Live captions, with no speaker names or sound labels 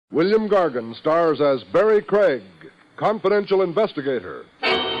William Gargan stars as Barrie Craig, confidential investigator.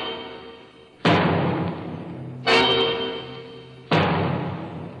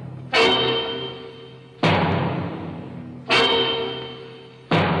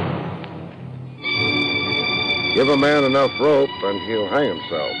 Give a man enough rope and he'll hang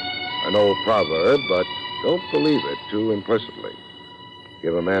himself. An old proverb, but don't believe it too implicitly.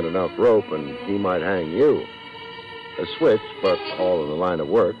 Give a man enough rope and he might hang you. A switch, but all in the line of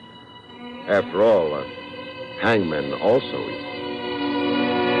work. After all, hangmen also eat.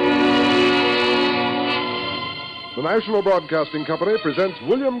 The National Broadcasting Company presents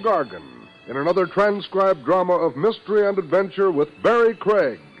William Gargan in another transcribed drama of mystery and adventure with Barrie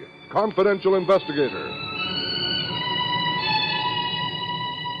Craig, confidential investigator.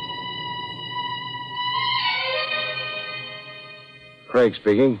 Craig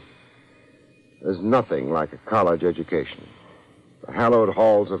speaking. There's nothing like a college education. The hallowed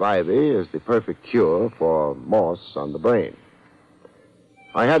halls of Ivy is the perfect cure for moss on the brain.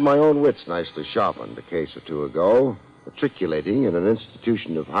 I had my own wits nicely sharpened a case or two ago, matriculating in an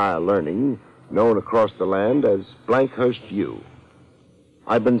institution of higher learning known across the land as Blankhurst U.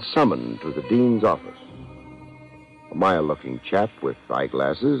 I'd been summoned to the dean's office. A mild-looking chap with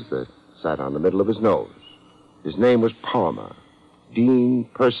eyeglasses that sat on the middle of his nose. His name was Palmer. Dean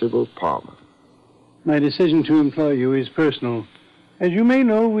Percival Palmer. My decision to employ you is personal. As you may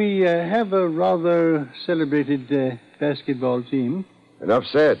know, we have a rather celebrated basketball team. Enough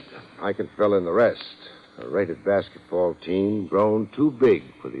said. I can fill in the rest. A rated basketball team grown too big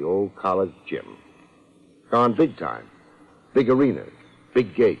for the old college gym. Gone big time. Big arenas,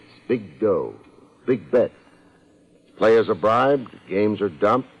 big gates, big dough, big bets. Players are bribed, games are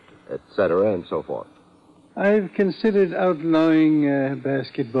dumped, etc., and so forth. I've considered outlawing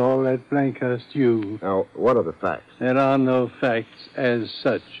basketball at Blankhurst U. Now, what are the facts? There are no facts as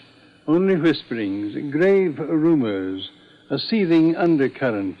such. Only whisperings, grave rumors, a seething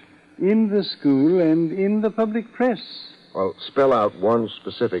undercurrent in the school and in the public press. Well, spell out one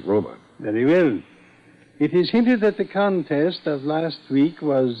specific rumor. Very well. It is hinted that the contest of last week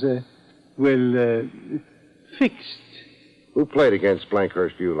was, fixed. Who played against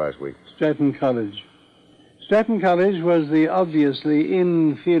Blankhurst U last week? Stratton College. Stratton College was the obviously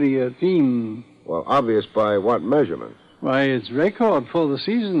inferior team. Well, obvious by what measurements? Why, its record for the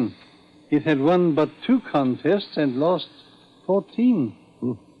season. It had won but 2 contests and lost 14.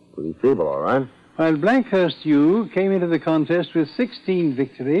 Pretty feeble, all right. While Blankhurst U came into the contest with 16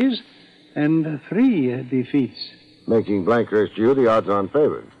 victories and 3 defeats. Making Blankhurst U the odds-on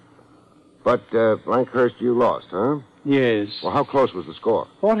favorite. But Blankhurst U lost, huh? Yes. Well, how close was the score?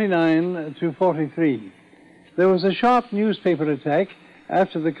 49 to 43. There was a sharp newspaper attack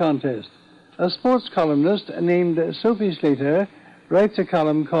after the contest. A sports columnist named Sophie Slater writes a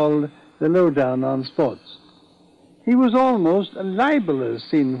column called The Lowdown on Sports. He was almost libelous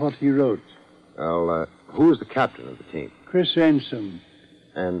in what he wrote. Well, who is the captain of the team? Chris Ransom.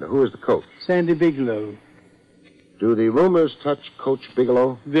 And who is the coach? Sandy Bigelow. Do the rumors touch Coach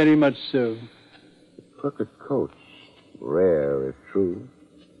Bigelow? Very much so. Crooked coach. Rare, if true.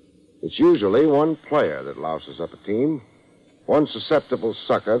 It's usually one player that louses up a team. One susceptible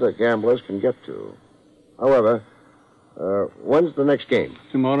sucker that gamblers can get to. However, when's the next game?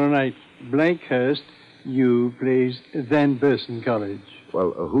 Tomorrow night. Blankhurst U plays Van Bursen College.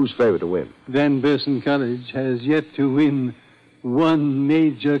 Well, who's favored to win? Van Bursen College has yet to win one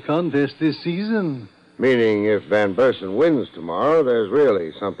major contest this season. Meaning if Van Bursen wins tomorrow, there's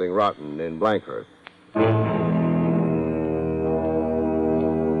really something rotten in Blankhurst.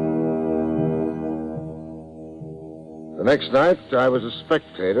 The next night, I was a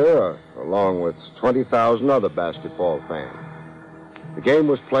spectator, along with 20,000 other basketball fans. The game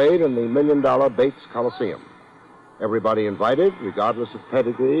was played in the $1 million Bates Coliseum. Everybody invited, regardless of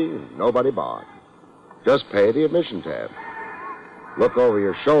pedigree, nobody barred. Just pay the admission tab. Look over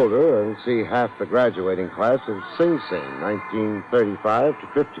your shoulder and see half the graduating class of Sing Sing, 1935 to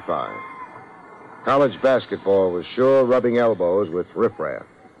 55. College basketball was sure rubbing elbows with riffraff.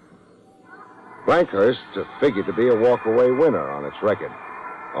 Blankhurst figured to be a walk-away winner on its record,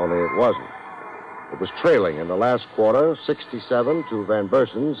 only it wasn't. It was trailing in the last quarter, 67 to Van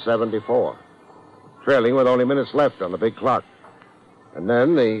Bursen's 74. Trailing with only minutes left on the big clock. And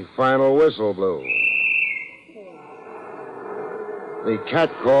then the final whistle blew. The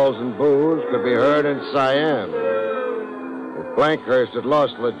catcalls and boos could be heard in Siam. If Blankhurst had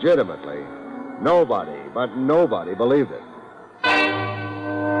lost legitimately, nobody believed it.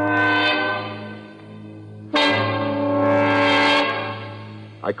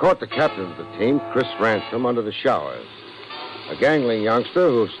 I caught the captain of the team, Chris Ransom, under the showers. A gangling youngster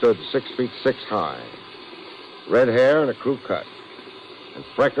who stood 6'6" high. Red hair and a crew cut. And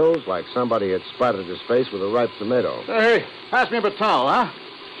freckles like somebody had splattered his face with a ripe tomato. Hey, pass me a towel, huh?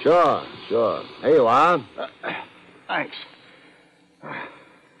 Sure. Here you are. Thanks.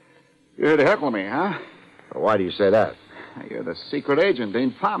 You're here to heckle me, huh? Well, why do you say that? You're the secret agent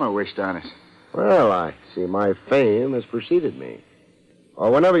Dean Palmer wished on us. Well, I see my fame has preceded me.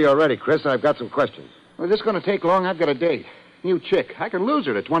 Well, whenever you're ready, Chris, I've got some questions. Well, is this going to take long? I've got a date. New chick. I can lose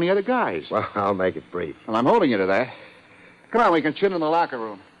her to 20 other guys. Well, I'll make it brief. Well, I'm holding you to that. Come on, we can chin in the locker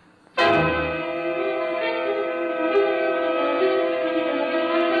room.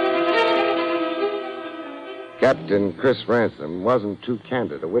 Captain Chris Ransom wasn't too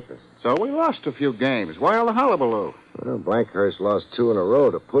candid a witness. So we lost a few games. Why all the hullabaloo? Well, Blankhurst lost 2 in a row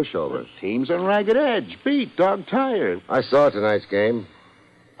to pushovers. The team's on ragged edge. Beat, dog tired. I saw tonight's game.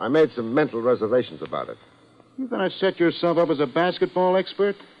 I made some mental reservations about it. You going to set yourself up as a basketball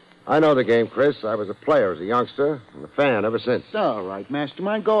expert? I know the game, Chris. I was a player as a youngster and a fan ever since. All right,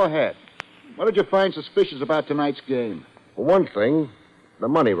 Mastermind, go ahead. What did you find suspicious about tonight's game? For one thing, the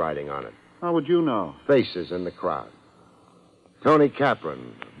money riding on it. How would you know? Faces in the crowd. Tony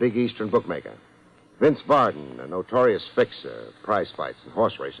Capron, a big Eastern bookmaker. Vince Varden, a notorious fixer, prize fights and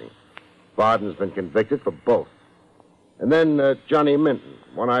horse racing. Varden's been convicted for both. And then Johnny Minton,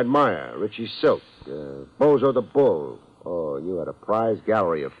 One-Eyed Meyer, Richie Silk, Bozo the Bull. Oh, you had a prize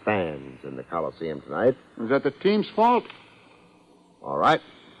gallery of fans in the Coliseum tonight. Was that the team's fault? All right.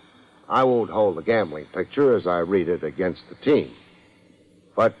 I won't hold the gambling picture as I read it against the team.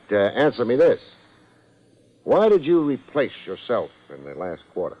 But answer me this. Why did you replace yourself in the last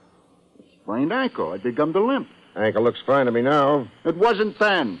quarter? Sprained ankle. I'd begun to limp. Ankle looks fine to me now. It wasn't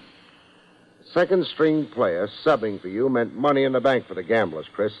then. Second-string player subbing for you meant money in the bank for the gamblers,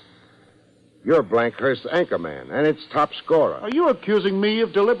 Chris. You're Blankhurst's anchor man, and its top scorer. Are you accusing me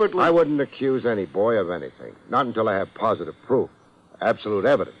of deliberately... I wouldn't accuse any boy of anything. Not until I have positive proof. Absolute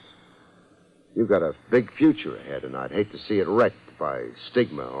evidence. You've got a big future ahead, and I'd hate to see it wrecked by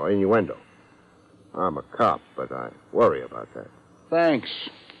stigma or innuendo. I'm a cop, but I worry about that. Thanks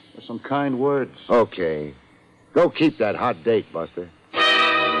for some kind words. Okay. Go keep that hot date, Buster.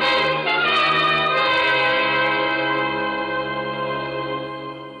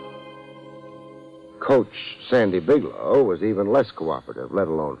 Coach Sandy Bigelow was even less cooperative, let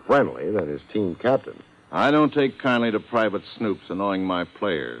alone friendly, than his team captain. I don't take kindly to private snoops annoying my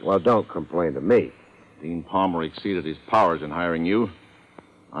players. Well, don't complain to me. Dean Palmer exceeded his powers in hiring you.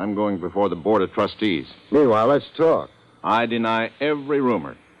 I'm going before the Board of Trustees. Meanwhile, let's talk. I deny every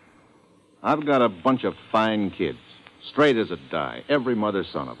rumor. I've got a bunch of fine kids, straight as a die, every mother's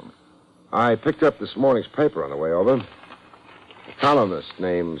son of them. I picked up this morning's paper on the way over. A columnist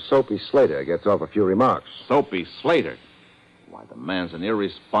named Soapy Slater gets off a few remarks. Soapy Slater? Why, the man's an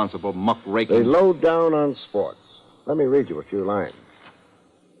irresponsible muckraking... They low down on sports. Let me read you a few lines.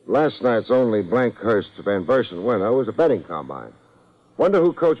 Last night's only Blankhurst Van Bursen winner was a betting combine. Wonder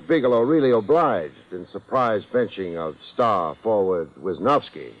who Coach Bigelow really obliged in surprise benching of star forward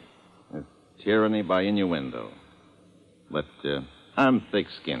Wisnowski. Tyranny by innuendo. But I'm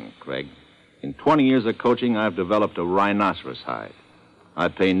thick-skinned, Craig. In 20 years of coaching, I've developed a rhinoceros hide. I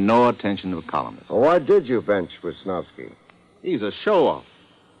pay no attention to a columnist. Well, why did you bench Wisnowski? He's a show-off.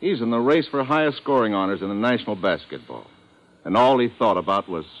 He's in the race for highest scoring honors in the National Basketball. And all he thought about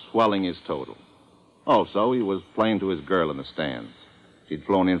was swelling his total. Also, he was playing to his girl in the stands. She'd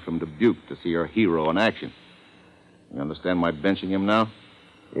flown in from Dubuque to see her hero in action. You understand my benching him now?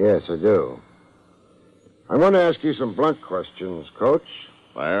 Yes, I do. I'm going to ask you some blunt questions, Coach.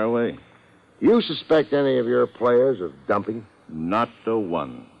 Fire away. You suspect any of your players of dumping? Not a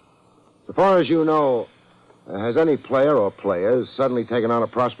one. So far as you know, has any player or players suddenly taken on a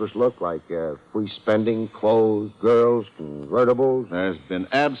prosperous look, like free spending, clothes, girls, convertibles? There's been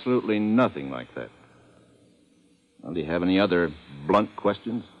absolutely nothing like that. Well, do you have any other blunt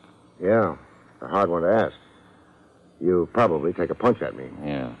questions? Yeah, a hard one to ask. You probably take a punch at me.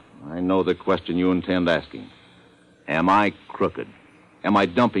 Yeah, I know the question you intend asking. Am I crooked? Am I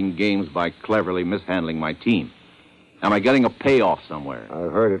dumping games by cleverly mishandling my team? Am I getting a payoff somewhere?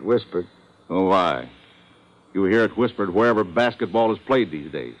 I've heard it whispered. Oh, why? You hear it whispered wherever basketball is played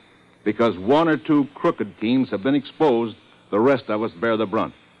these days. Because one or two crooked teams have been exposed, the rest of us bear the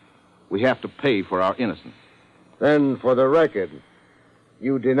brunt. We have to pay for our innocence. Then, for the record,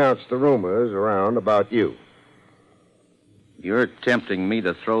 you denounce the rumors around about you. You're tempting me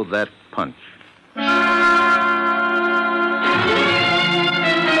to throw that punch.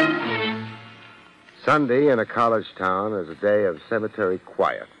 Sunday in a college town is a day of cemetery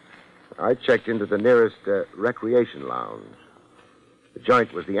quiet. I checked into the nearest recreation lounge. The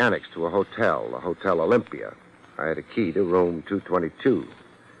joint was the annex to a hotel, the Hotel Olympia. I had a key to room 222.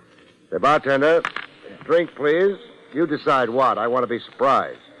 The bartender, drink, please. You decide what. I want to be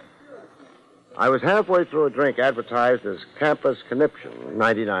surprised. I was halfway through a drink advertised as Campus Conniption,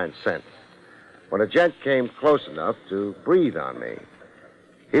 99 cents, when a gent came close enough to breathe on me.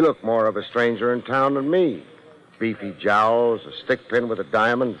 He looked more of a stranger in town than me. Beefy jowls, a stick pin with a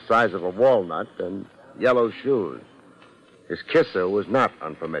diamond the size of a walnut, and yellow shoes. His kisser was not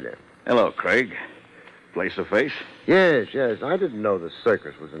unfamiliar. Hello, Craig. Place a face? Yes. I didn't know the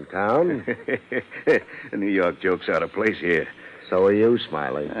circus was in town. The New York joke's out of place here. So are you,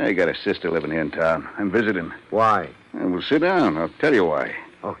 Smiley. I got a sister living here in town. I'm visiting. Why? Well, sit down. I'll tell you why.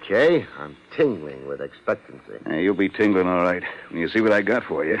 Okay. I'm tingling with expectancy. You'll be tingling all right when you see what I got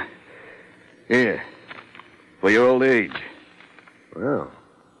for you. Here. For your old age. Well,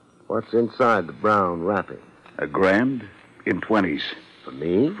 what's inside the brown wrapping? $1,000 in 20s. For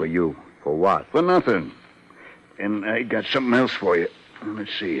me? For you. For what? For nothing. And I got something else for you.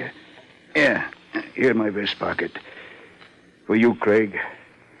 Let's see. Yeah, here in my vest pocket. For you, Craig,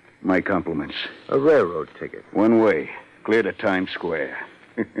 my compliments. A railroad ticket. One way, clear to Times Square.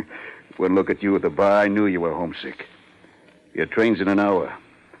 One look at you at the bar, I knew you were homesick. Your train's in an hour.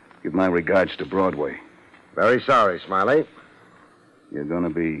 Give my regards to Broadway. Very sorry, Smiley. You're gonna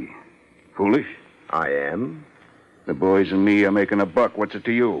be foolish? I am. The boys and me are making a buck. What's it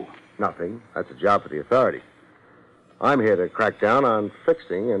to you? Nothing. That's a job for the authorities. I'm here to crack down on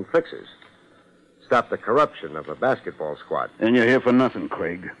fixing and fixers. Stop the corruption of a basketball squad. And you're here for nothing,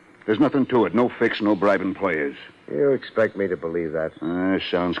 Craig. There's nothing to it. No fix, no bribing players. You expect me to believe that?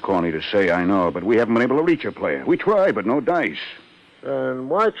 Sounds corny to say, I know, but we haven't been able to reach a player. We tried, but no dice. Then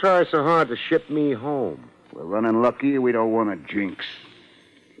why try so hard to ship me home? We're running lucky. We don't want a jinx.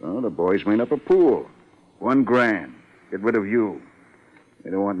 So the boys made up a pool. $1,000. Get rid of you.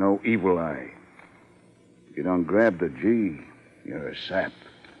 They don't want no evil eye. If you don't grab the G, you're a sap.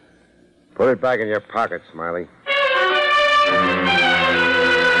 Put it back in your pocket, Smiley.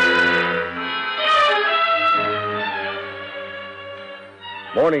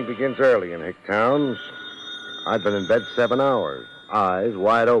 Morning begins early in Hicktown. I've been in bed 7 hours, eyes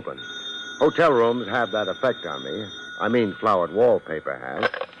wide open. Hotel rooms have that effect on me. I mean, flowered wallpaper has.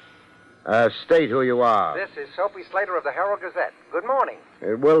 State who you are. This is Soapy Slater of the Herald Gazette. Good morning.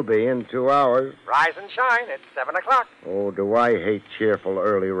 It will be in 2 hours. Rise and shine. It's 7 o'clock. Oh, do I hate cheerful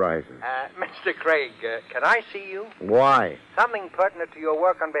early risers. Mr. Craig, can I see you? Why? Something pertinent to your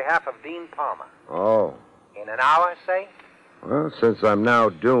work on behalf of Dean Palmer. Oh. In an hour, say? Well, since I'm now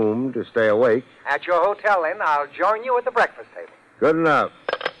doomed to stay awake. At your hotel, then, I'll join you at the breakfast table. Good enough.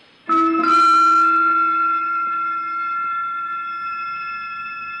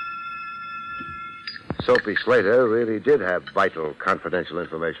 Soapy Slater really did have vital, confidential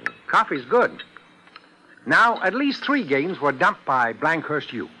information. Coffee's good. Now, at least 3 games were dumped by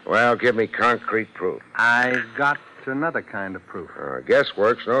Blankhurst U. Well, give me concrete proof. I got another kind of proof.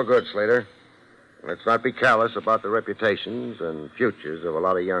 Guesswork's no good, Slater. Let's not be callous about the reputations and futures of a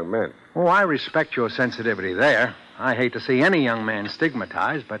lot of young men. Oh, I respect your sensitivity there. I hate to see any young man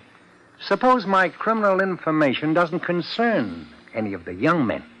stigmatized, but suppose my criminal information doesn't concern any of the young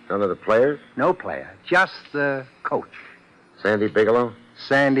men. None of the players? No player, just the coach. Sandy Bigelow?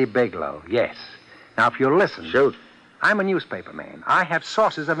 Sandy Bigelow, yes. Now, if you'll listen... Shoot. I'm a newspaper man. I have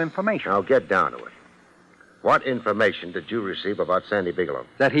sources of information. Now, get down to it. What information did you receive about Sandy Bigelow?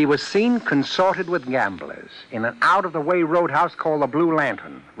 That he was seen consorted with gamblers in an out-of-the-way roadhouse called the Blue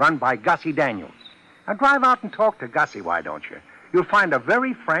Lantern, run by Gussie Daniels. Now, drive out and talk to Gussie, why don't you? You'll find her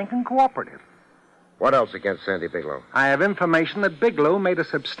very frank and cooperative. What else against Sandy Bigelow? I have information that Bigelow made a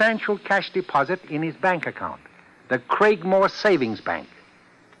substantial cash deposit in his bank account, the Craigmore Savings Bank.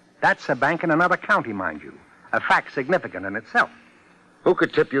 That's a bank in another county, mind you. A fact significant in itself. Who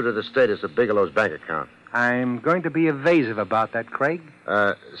could tip you to the status of Bigelow's bank account? I'm going to be evasive about that, Craig.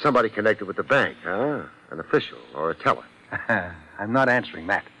 Somebody connected with the bank, huh? An official or a teller? I'm not answering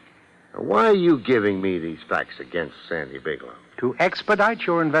that. Why are you giving me these facts against Sandy Bigelow? To expedite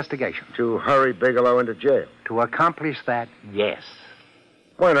your investigation. To hurry Bigelow into jail? To accomplish that, yes.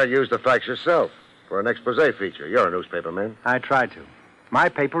 Why not use the facts yourself for an expose feature? You're a newspaperman. I tried to. My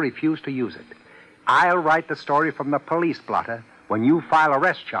paper refused to use it. I'll write the story from the police blotter when you file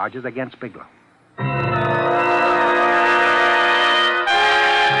arrest charges against Bigelow.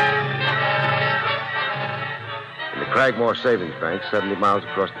 In the Cragmore Savings Bank, 70 miles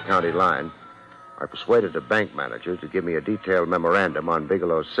across the county line, I persuaded a bank manager to give me a detailed memorandum on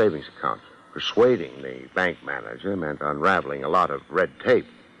Bigelow's savings account. Persuading the bank manager meant unraveling a lot of red tape.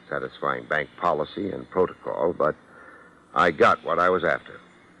 satisfying bank policy and protocol, but I got what I was after.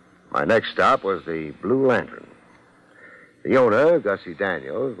 My next stop was the Blue Lantern. The owner, Gussie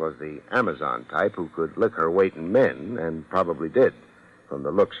Daniels, was the Amazon type who could lick her weight in men, and probably did, from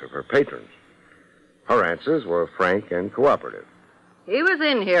the looks of her patrons. Her answers were frank and cooperative. He was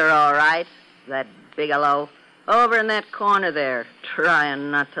in here all right, that Bigelow. Over in that corner there,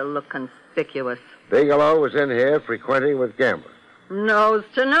 trying not to look conspicuous. Bigelow was in here frequenting with gamblers. Nose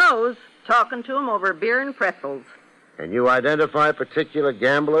to nose, talking to him over beer and pretzels. Can you identify particular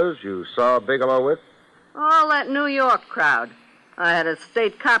gamblers you saw Bigelow with? All that New York crowd. I had a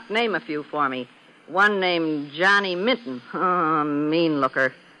state cop name a few for me. One named Johnny Minton. Oh, mean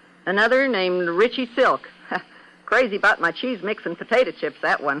looker. Another named Richie Silk. Crazy about my cheese mix and potato chips,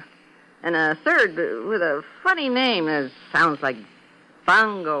 that one. And a third with a funny name that sounds like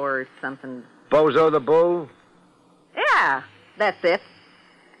Bongo or something. Bozo the Bull? Yeah, that's it.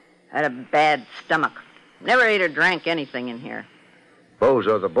 Had a bad stomach. Never ate or drank anything in here.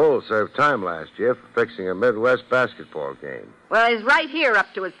 Bozo the Bull served time last year for fixing a Midwest basketball game. Well, he's right here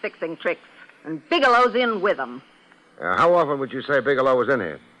up to his fixing tricks. And Bigelow's in with him. How often would you say Bigelow was in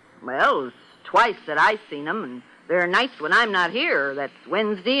here? Well, it's twice that I've seen him, and there are nights when I'm not here. That's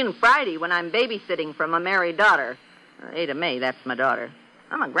Wednesday and Friday when I'm babysitting from a married daughter. Ada May, that's my daughter.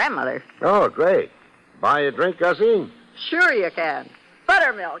 I'm a grandmother. Oh, great. Buy a drink, Gussie? Sure you can.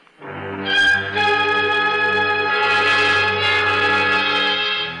 Buttermilk.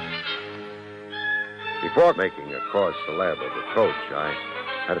 Before making a cause célèbre of the coach, I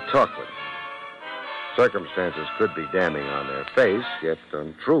had a talk with him. Circumstances could be damning on their face, yet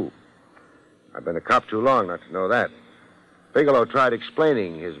untrue. I've been a cop too long not to know that. Bigelow tried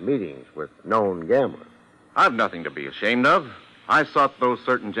explaining his meetings with known gamblers. I've nothing to be ashamed of. I sought those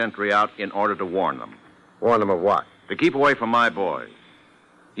certain gentry out in order to warn them. Warn them of what? To keep away from my boys.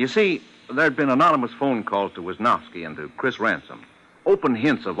 You see, there'd been anonymous phone calls to Wisnowski and to Chris Ransom. Open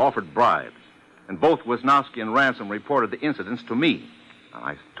hints of offered bribes. And both Wisnowski and Ransom reported the incidents to me.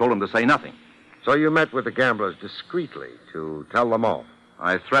 I told them to say nothing. So you met with the gamblers discreetly to tell them off?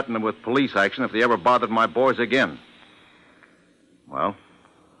 I threatened them with police action if they ever bothered my boys again. Well,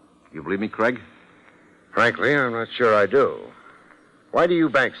 you believe me, Craig? Frankly, I'm not sure I do. Why do you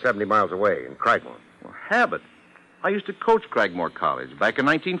bank 70 miles away in Cragmore? Well, habit. I used to coach Cragmore College back in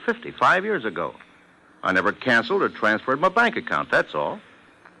 1950, 5 years ago. I never canceled or transferred my bank account, that's all.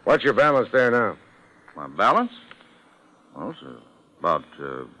 What's your balance there now? My balance? Well, it's about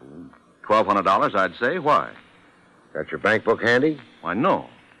 $1,200, I'd say. Why? Got your bank book handy? Why, no.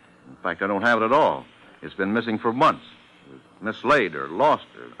 In fact, I don't have it at all. It's been missing for months. It was mislaid or lost.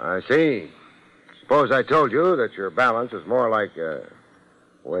 I see. Suppose I told you that your balance is more like,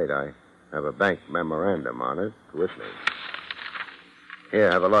 Wait, I have a bank memorandum on it with me.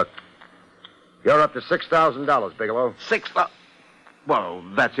 Here, have a look. You're up to $6,000, Bigelow. Well,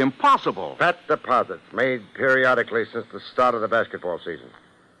 that's impossible. Bet deposits made periodically since the start of the basketball season.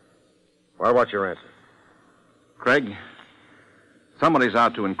 Well, what's your answer? Craig, somebody's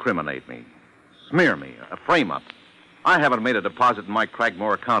out to incriminate me, smear me, a frame-up. I haven't made a deposit in my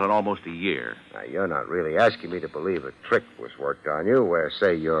Cragmore account in almost a year. Now, you're not really asking me to believe a trick was worked on you, where,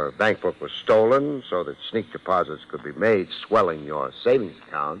 say, your bank book was stolen so that sneak deposits could be made, swelling your savings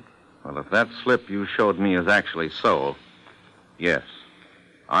account. Well, if that slip you showed me is actually so, yes,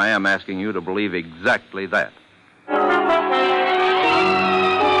 I am asking you to believe exactly that.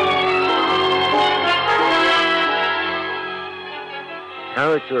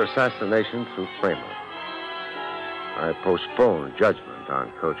 Character assassination through frame-up. I postponed judgment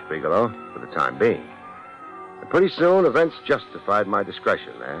on Coach Bigelow for the time being. And pretty soon, events justified my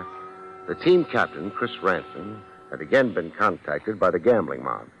discretion there. The team captain, Chris Ransom, had again been contacted by the gambling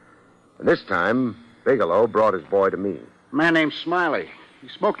mob. And this time, Bigelow brought his boy to me. A man named Smiley. He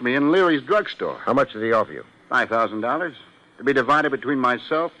smoked to me in Leary's drugstore. How much did he offer you? $5,000 to be divided between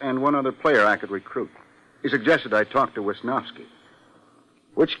myself and one other player I could recruit. He suggested I talk to Wisnowski.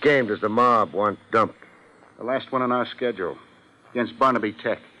 Which game does the mob want dumped? The last one on our schedule, against Barnaby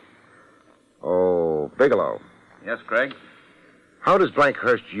Tech. Oh, Bigelow. Yes, Craig? How does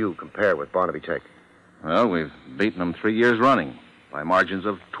Blankhurst U compare with Barnaby Tech? Well, we've beaten them 3 years running by margins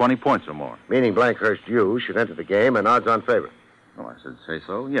of 20 points or more. Meaning Blankhurst U should enter the game an odds-on favorite. Oh, I should say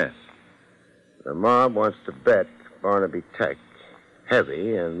so, yes. The mob wants to bet Barnaby Tech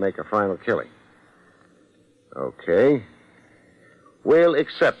heavy and make a final killing. Okay. We'll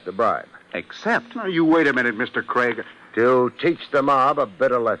accept the bribe. Accept? Now, you wait a minute, Mr. Craig. To teach the mob a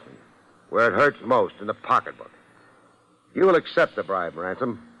bitter lesson, where it hurts most, in the pocketbook. You will accept the bribe,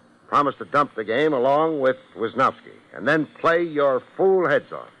 Ransom. Promise to dump the game along with Wisnowski, and then play your fool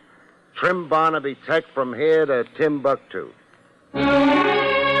heads off. Trim Barnaby Tech from here to Timbuktu. The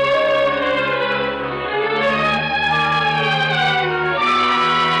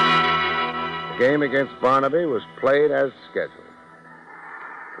game against Barnaby was played as scheduled.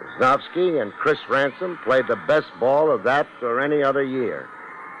 Wisnowski and Chris Ransom played the best ball of that or any other year.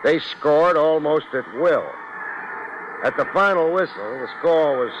 They scored almost at will. At the final whistle, the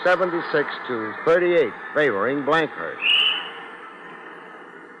score was 76-38, favoring Blankhurst.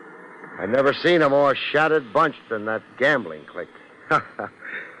 I've never seen a more shattered bunch than that gambling clique.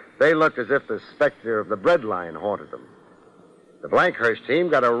 They looked as if the specter of the breadline haunted them. The Blankhurst team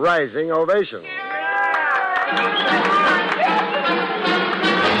got a rising ovation.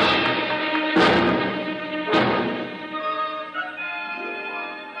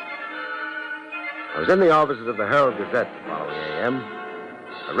 I was in the offices of the Herald Gazette the following a.m.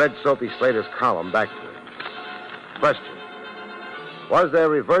 I read Soapy Slater's column back to him. Question. Was there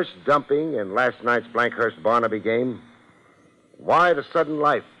reverse dumping in last night's Blankhurst-Barnaby game? Why the sudden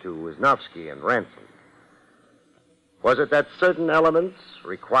life to Wisnowski and Ransom? Was it that certain elements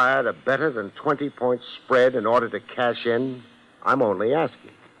required a better than 20-point spread in order to cash in? I'm only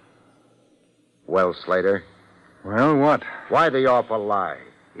asking. Well, Slater? Well, what? Why the awful lie?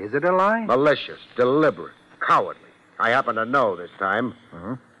 Is it a lie? Malicious, deliberate, cowardly. I happen to know this time.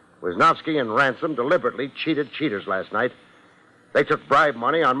 Uh-huh. Wisnowski and Ransom deliberately cheated cheaters last night. They took bribe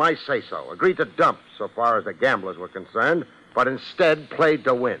money on my say-so, agreed to dump so far as the gamblers were concerned, but instead played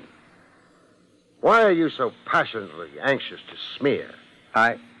to win. Why are you so passionately anxious to smear?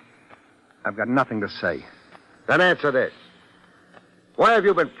 I've got nothing to say. Then answer this. Why have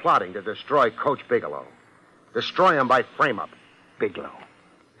you been plotting to destroy Coach Bigelow? Destroy him by frame-up. Bigelow.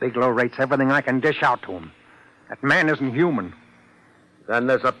 Bigelow rates everything I can dish out to him. That man isn't human. Then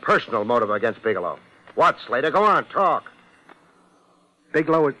there's a personal motive against Bigelow. What, Slater? Go on, talk.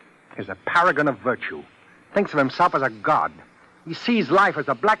 Bigelow is a paragon of virtue. Thinks of himself as a god. He sees life as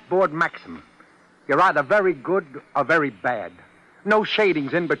a blackboard maxim. You're either very good or very bad. No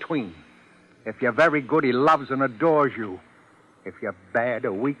shadings in between. If you're very good, he loves and adores you. If you're bad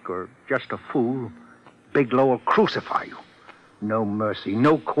or weak or just a fool, Bigelow will crucify you. No mercy,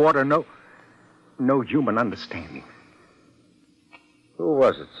 no quarter, no human understanding. Who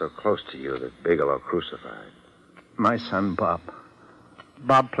was it so close to you that Bigelow crucified? My son, Bob.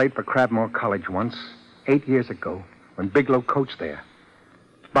 Bob played for Crabmore College once, 8 years ago, when Bigelow coached there.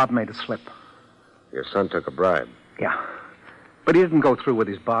 Bob made a slip. Your son took a bribe. Yeah, but he didn't go through with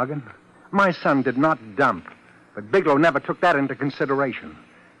his bargain. My son did not dump, but Bigelow never took that into consideration.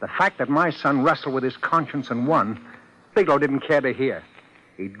 The fact that my son wrestled with his conscience and won, Bigelow didn't care to hear.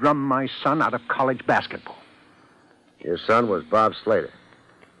 He drummed my son out of college basketball. Your son was Bob Slater.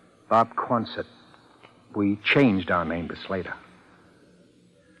 Bob Quonset. We changed our name to Slater.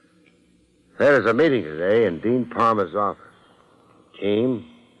 There's a meeting today in Dean Palmer's office. Keene,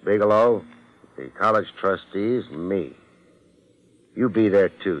 Bigelow, the college trustees, and me. You be there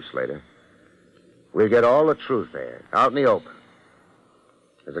too, Slater. We'll get all the truth there, out in the open.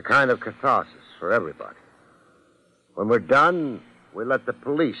 There's a kind of catharsis for everybody. When we're done, we let the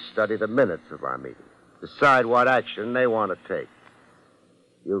police study the minutes of our meeting, decide what action they want to take.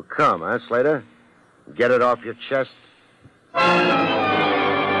 You'll come, huh, Slater? Get it off your chest?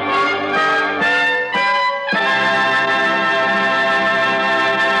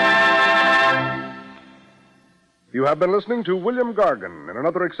 You have been listening to William Gargan in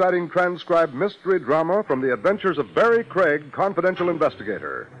another exciting transcribed mystery drama from the adventures of Barrie Craig, confidential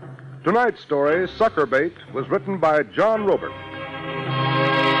investigator. Tonight's story, Sucker Bait, was written by John Robert.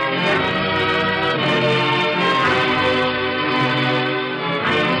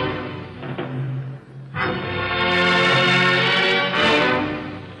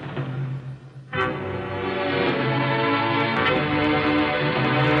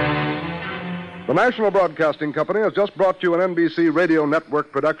 The National Broadcasting Company has just brought you an NBC Radio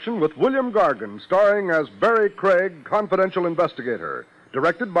Network production with William Gargan starring as Barrie Craig, confidential investigator,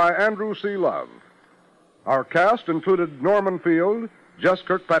 directed by Andrew C. Love. Our cast included Norman Field, Jess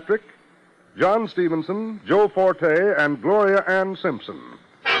Kirkpatrick, John Stevenson, Joe Forte, and Gloria Ann Simpson.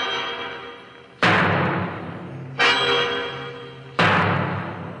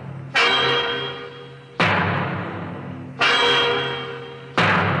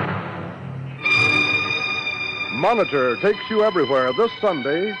 Monitor takes you everywhere this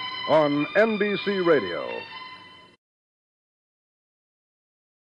Sunday on NBC Radio.